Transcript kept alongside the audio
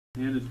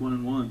and it's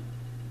 1-1.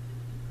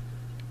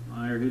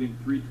 Mayer hitting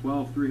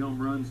 .312, 3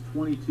 home runs,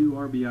 22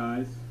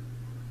 RBIs.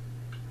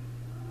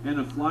 And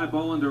a fly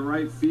ball into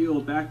right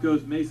field. Back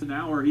goes Mason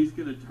Hour. He's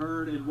going to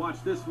turn and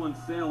watch this one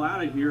sail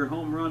out of here.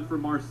 Home run for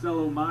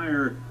Marcelo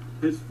Mayer.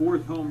 His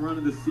 4th home run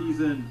of the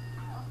season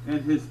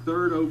and his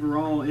 3rd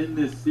overall in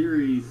this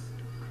series.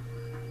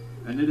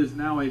 And it is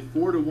now a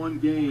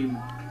 4-1 game.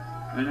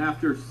 And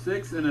after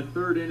 6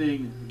 1/3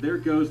 inning, there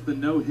goes the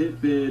no-hit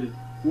bid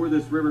for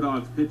this River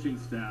Dogs pitching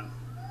staff.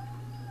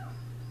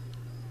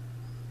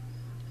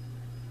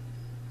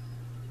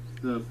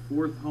 The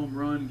 4th home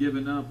run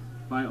given up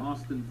by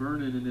Austin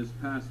Vernon in his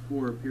past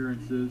 4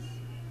 appearances,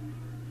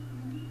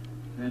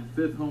 and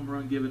 5th home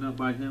run given up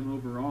by him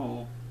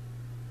overall.